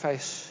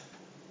sacrifice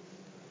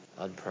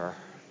and prayer?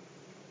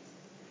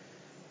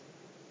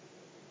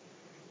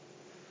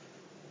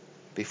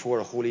 Before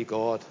a holy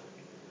God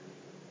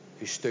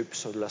who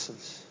stoops and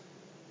listens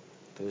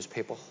to his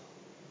people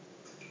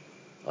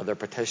and their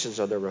petitions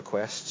and their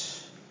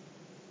requests.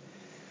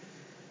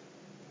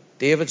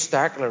 David's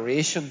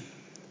declaration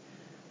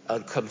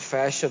and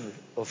confession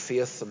of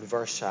faith in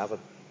verse 7.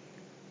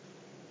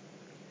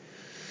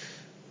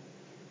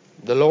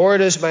 The Lord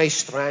is my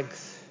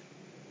strength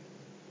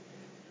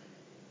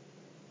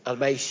and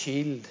my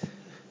shield.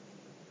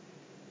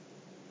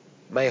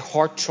 My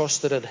heart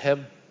trusted in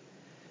him,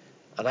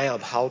 and I am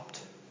helped.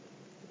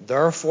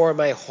 Therefore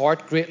my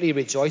heart greatly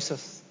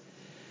rejoiceth,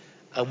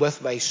 and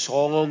with my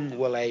song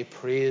will I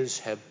praise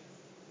him.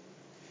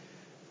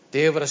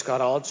 David has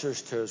got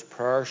answers to his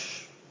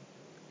prayers.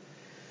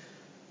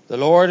 The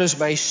Lord is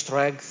my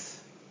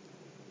strength.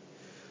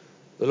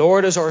 The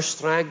Lord is our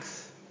strength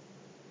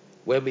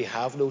when we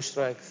have no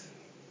strength.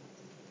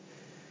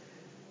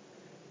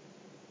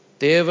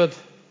 David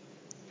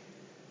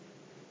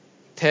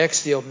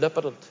takes the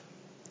omnipotent,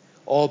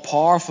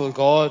 all-powerful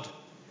God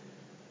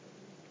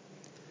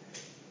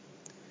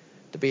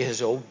to be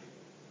his own,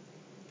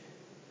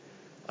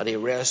 and he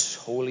rests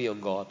wholly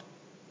on God.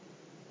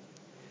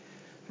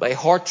 My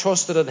heart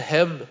trusted in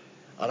him,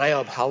 and I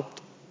am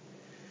helped.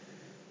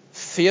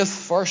 Faith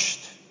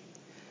first,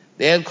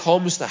 then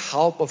comes the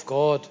help of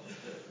God.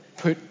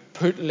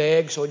 Put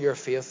legs on your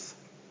faith.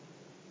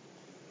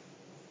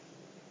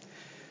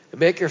 And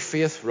make your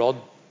faith run.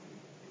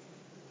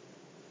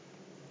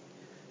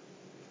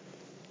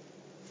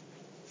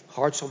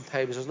 Hard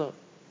sometimes, isn't it?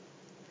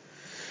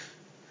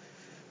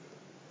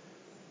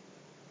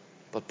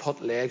 But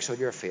put legs on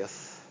your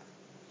faith.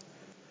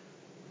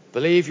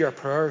 Believe your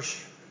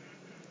prayers.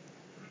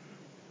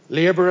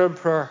 Labour in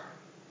prayer.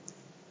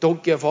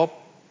 Don't give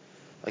up,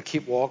 and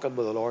keep walking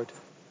with the Lord.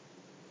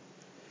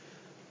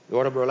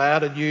 Lord, I'm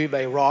relying on you,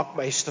 my rock,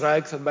 my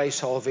strength, and my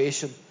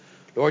salvation.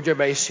 Lord, you're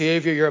my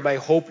Saviour, you're my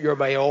hope, you're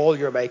my all,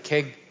 you're my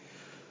King.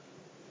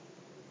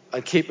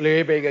 And keep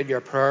labouring in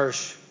your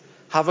prayers.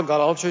 Haven't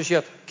got answers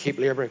yet? Keep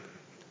labouring.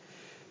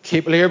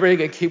 Keep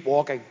labouring and keep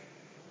walking.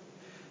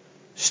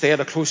 Stay on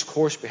a close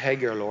course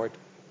behind your Lord.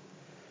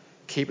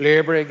 Keep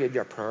labouring in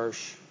your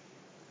prayers.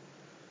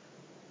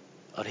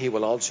 And he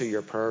will answer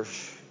your prayers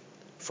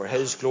for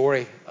his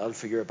glory and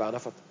for your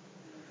benefit.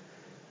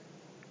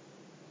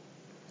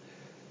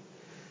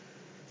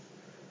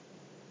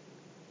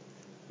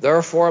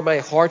 Therefore my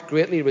heart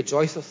greatly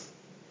rejoiceth,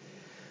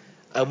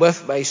 and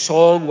with my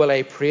song will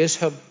I praise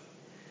him.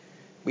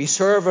 We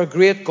serve a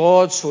great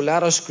God, so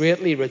let us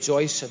greatly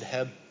rejoice in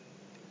him.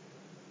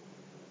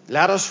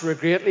 Let us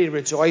greatly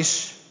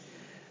rejoice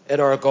in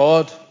our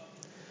God.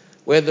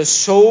 When the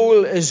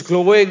soul is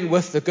glowing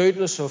with the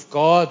goodness of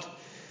God,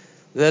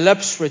 the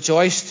lips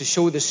rejoice to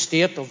show the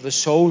state of the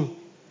soul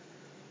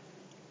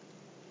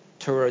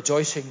to a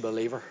rejoicing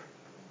believer.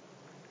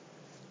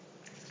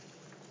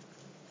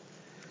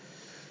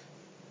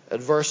 In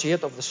verse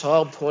 8 of the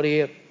Psalm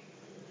 28,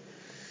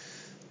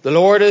 the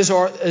Lord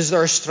is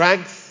their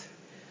strength,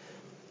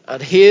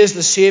 and He is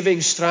the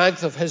saving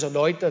strength of His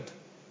anointed.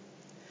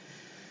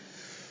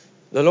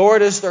 The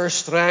Lord is their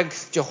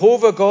strength.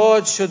 Jehovah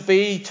God should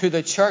be to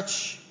the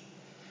church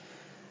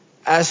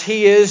as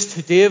He is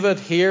to David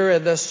here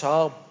in this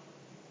psalm.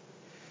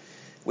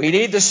 We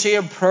need the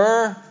same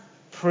prayer,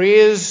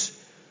 praise,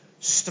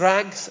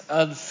 strength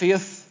and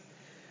faith,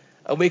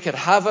 and we can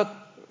have it,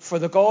 for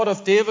the God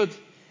of David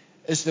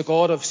is the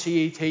God of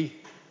CET.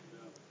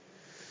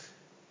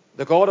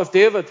 The God of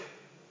David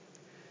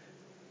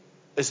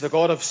is the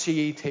God of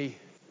CET.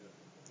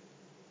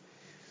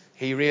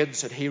 He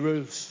reigns and He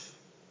rules,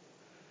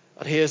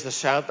 and He is the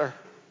centre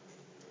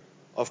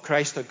of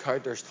Christ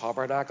Encounters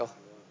Tabernacle.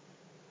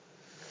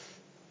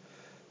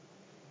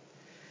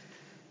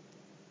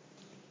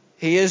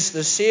 He is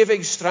the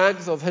saving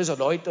strength of His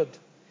anointed.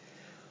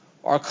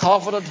 Our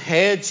confident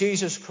head,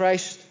 Jesus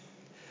Christ,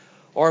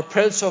 our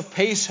Prince of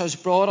Peace, has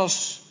brought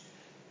us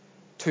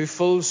to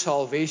full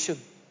salvation.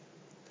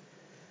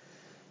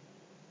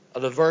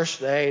 And in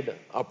verse 9,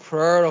 a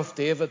prayer of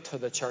David to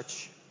the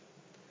church.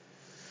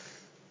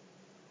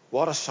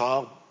 What a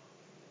psalm.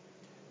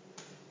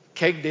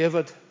 King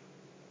David.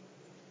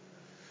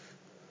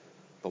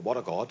 But what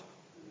a God.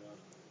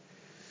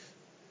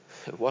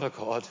 What a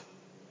God.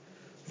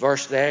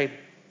 Verse 9.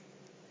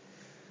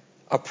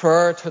 A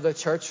prayer to the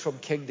church from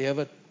King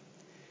David.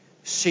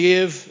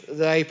 Save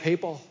thy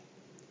people.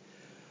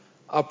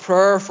 A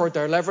prayer for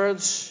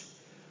deliverance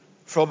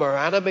from our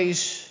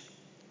enemies.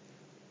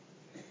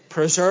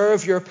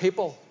 Preserve your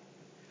people.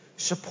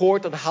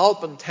 Support and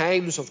help in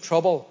times of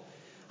trouble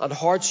and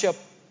hardship.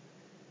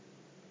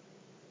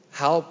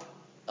 Help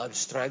and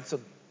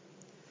strengthen.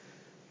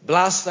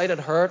 Bless thine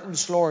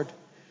inheritance, Lord.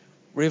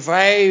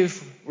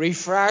 Revive,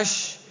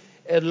 refresh,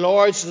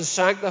 enlarge and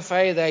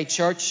sanctify thy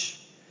church.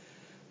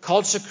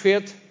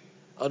 Consecrate,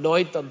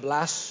 anoint and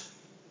bless.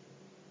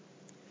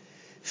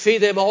 Feed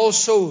them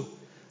also.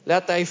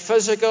 Let thy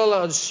physical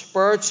and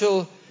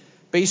spiritual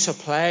be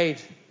supplied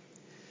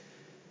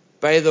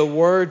by the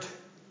word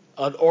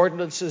and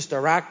ordinances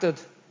directed.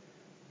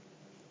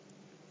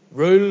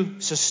 Rule,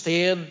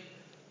 sustain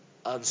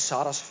and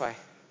satisfy.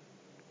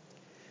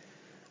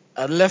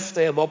 And lift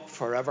them up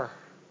forever.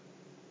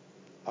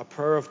 A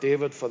prayer of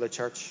David for the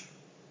church.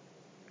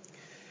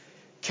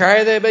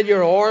 Carry them in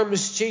your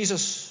arms,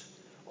 Jesus,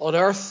 on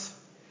earth,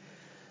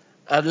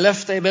 and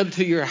lift them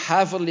into your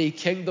heavenly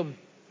kingdom.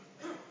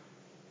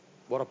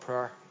 What a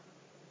prayer.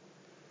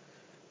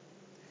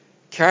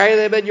 Carry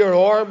them in your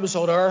arms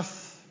on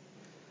earth,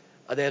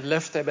 and then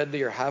lift them into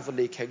your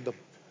heavenly kingdom.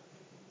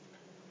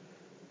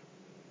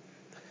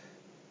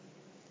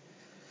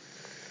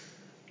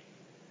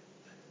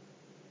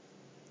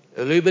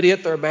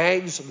 Illuminate their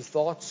minds and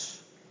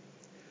thoughts.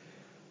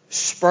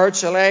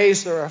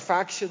 Spiritualize their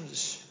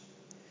affections.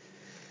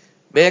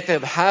 Make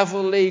them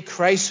heavenly,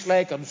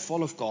 Christ-like, and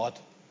full of God.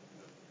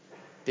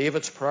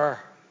 David's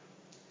prayer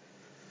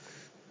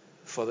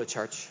for the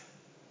church.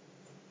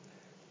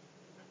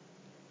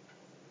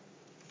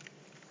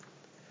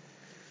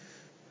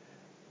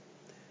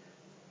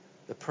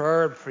 The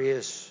prayer and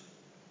praise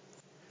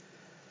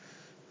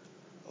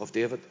of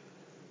David.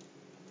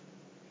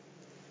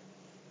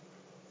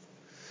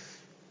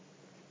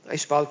 I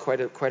spent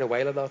quite a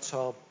while in that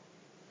psalm.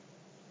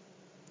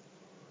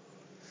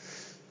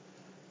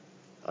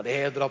 And I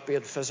ended up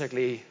being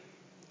physically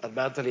and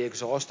mentally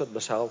exhausted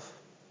myself.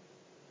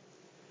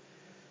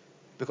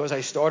 Because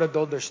I started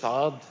to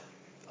understand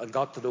and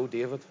got to know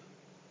David.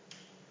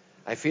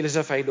 I feel as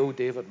if I know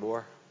David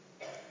more.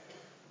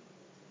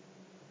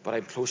 But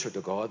I'm closer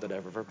to God than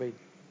I've ever been.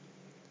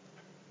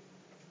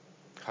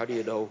 How do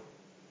you know?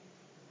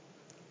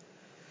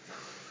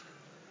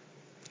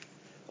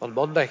 On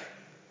Monday,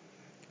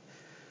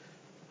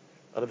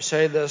 and I'm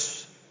saying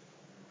this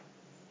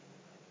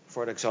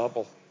for an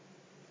example,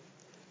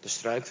 to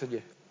strengthen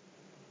you.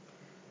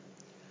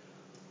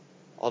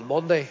 On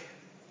Monday,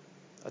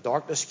 a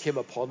darkness came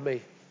upon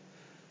me.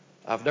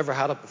 I've never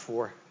had it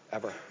before,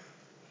 ever.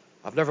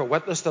 I've never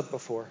witnessed it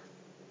before.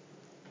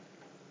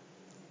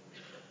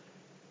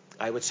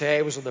 I would say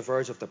I was on the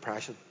verge of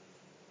depression.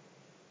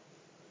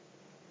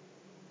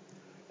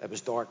 It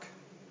was dark.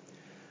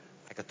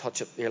 I could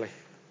touch it nearly.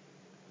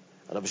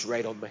 And it was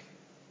right on me.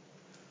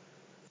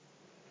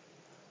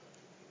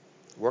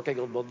 Working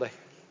on Monday.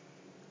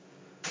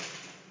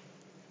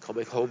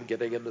 Coming home,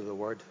 getting into the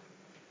Word.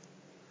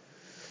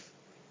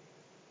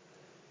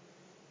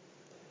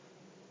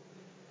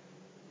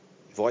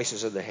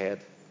 Voices in the head.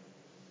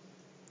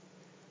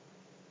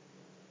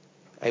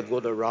 I'm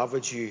going to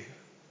ravage you.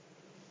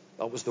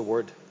 That was the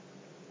word.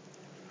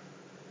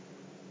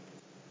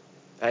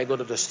 I'm going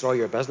to destroy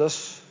your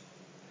business.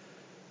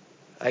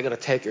 I'm going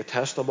to take your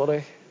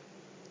testimony.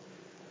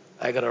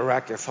 I'm going to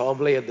wreck your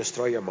family and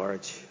destroy your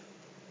marriage.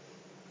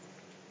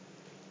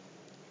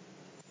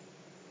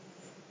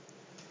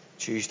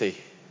 Tuesday,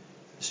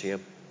 the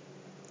same.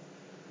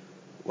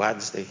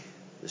 Wednesday,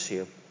 the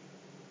same.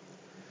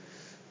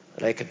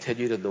 And I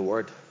continued in the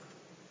Word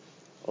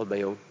on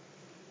my own.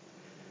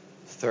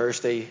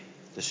 Thursday,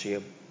 the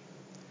same.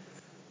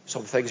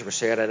 Some things were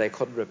said and I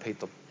couldn't repeat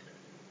them.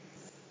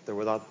 They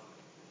were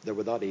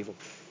that evil.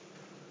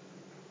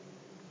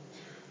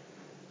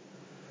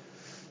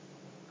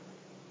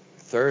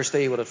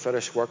 Thursday, when I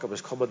finished work, I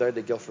was coming down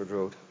the Guildford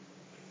Road.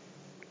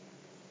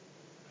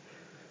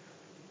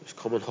 I was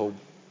coming home.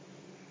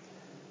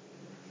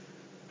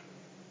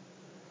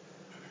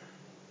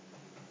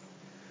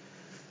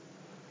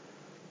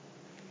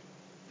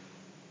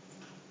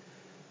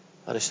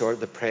 And I started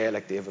to pray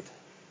like David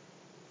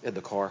in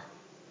the car.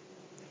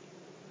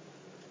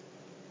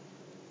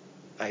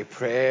 I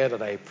prayed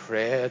and I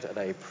prayed and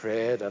I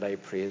prayed and I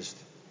praised.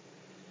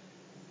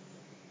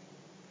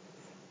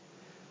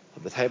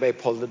 And by the time I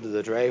pulled into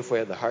the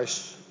driveway in the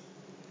house,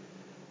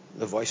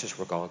 the voices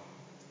were gone.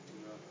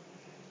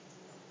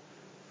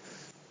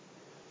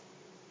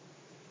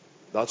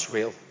 That's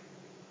real.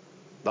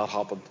 That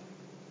happened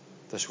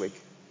this week.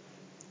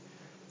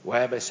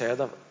 Why am I saying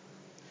that?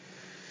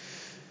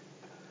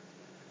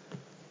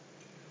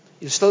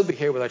 You'll still be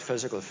here without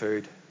physical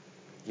food.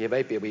 You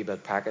might be a wee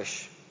bit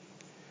peckish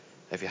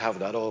if you have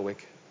that all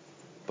week,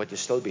 but you'll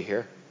still be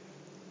here.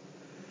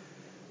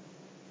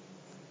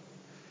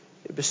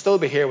 You'll still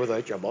be here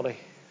without your money.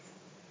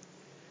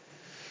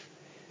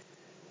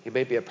 You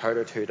may be a pound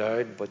or two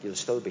down, but you'll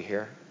still be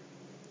here.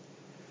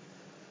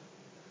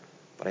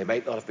 But I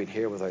might not have been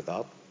here without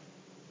that.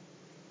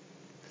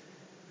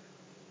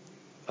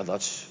 And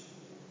that's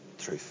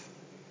truth.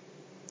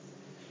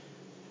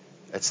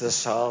 It's this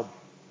Psalm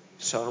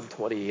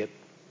 28.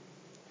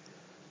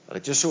 And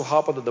it just so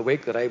happened in the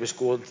week that I was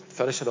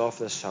finishing off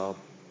this Psalm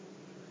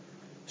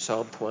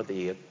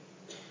 28,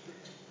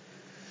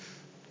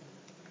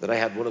 that I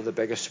had one of the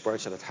biggest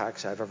spiritual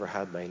attacks I've ever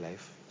had in my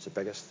life. It's the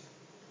biggest.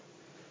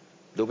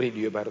 Nobody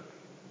knew about it.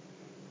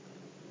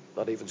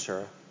 Not even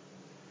Sarah.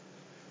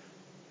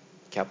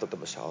 Kept it to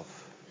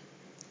myself.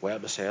 Why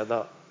am I saying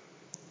that?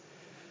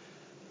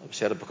 I'm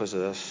saying it because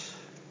of this.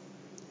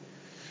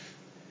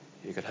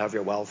 You can have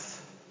your wealth,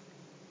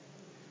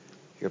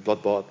 your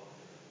blood bought.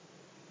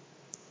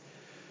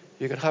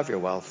 You can have your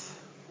wealth.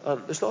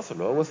 And there's nothing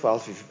wrong with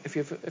wealth. If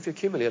you've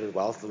accumulated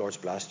wealth, the Lord's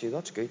blessed you,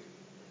 that's good.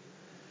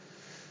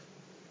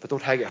 But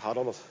don't hang your hat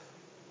on it.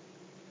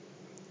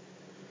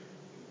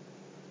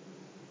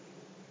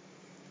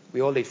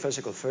 We all need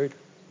physical food.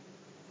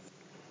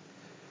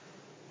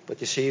 But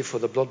you see, for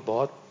the blood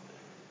bought,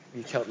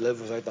 you can't live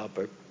without that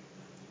book.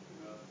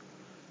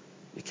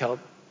 You can't.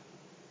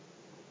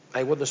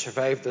 I wouldn't have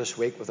survived this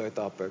week without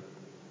that book.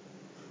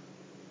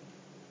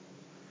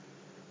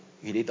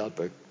 You need that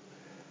book.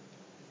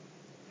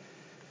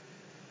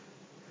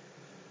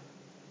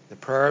 The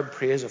prayer and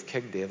praise of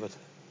King David.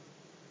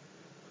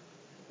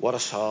 What a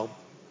psalm.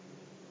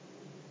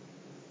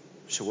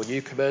 So when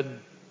you come in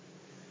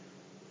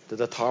to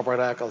the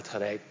tabernacle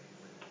tonight,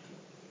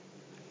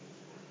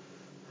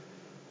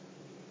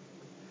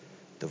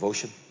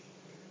 devotion.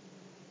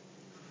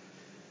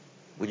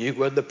 When you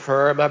go into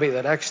prayer, maybe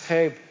the next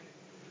time,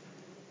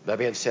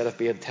 maybe instead of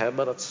being 10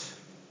 minutes,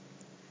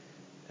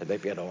 it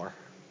might be an hour.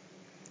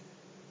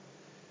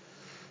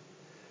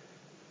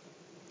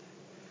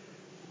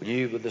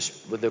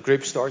 When the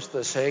group starts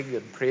to sing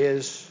and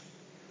praise,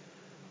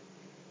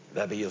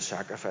 maybe you'll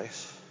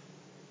sacrifice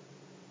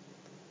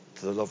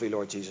to the lovely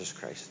Lord Jesus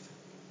Christ.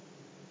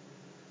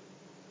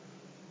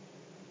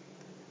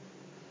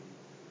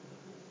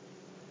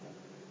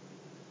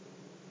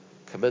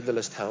 Come into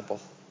this temple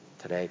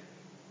tonight.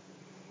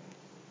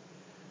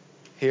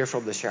 Hear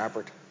from the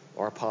shepherd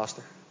or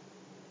pastor.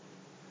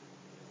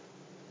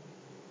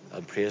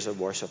 And praise and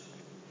worship.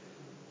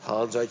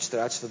 Hands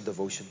outstretched in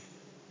devotion.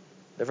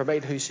 Never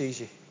mind who sees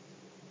you.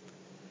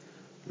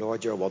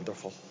 Lord, you're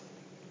wonderful.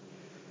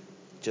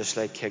 Just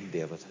like King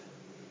David.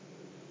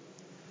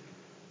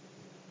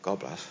 God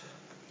bless.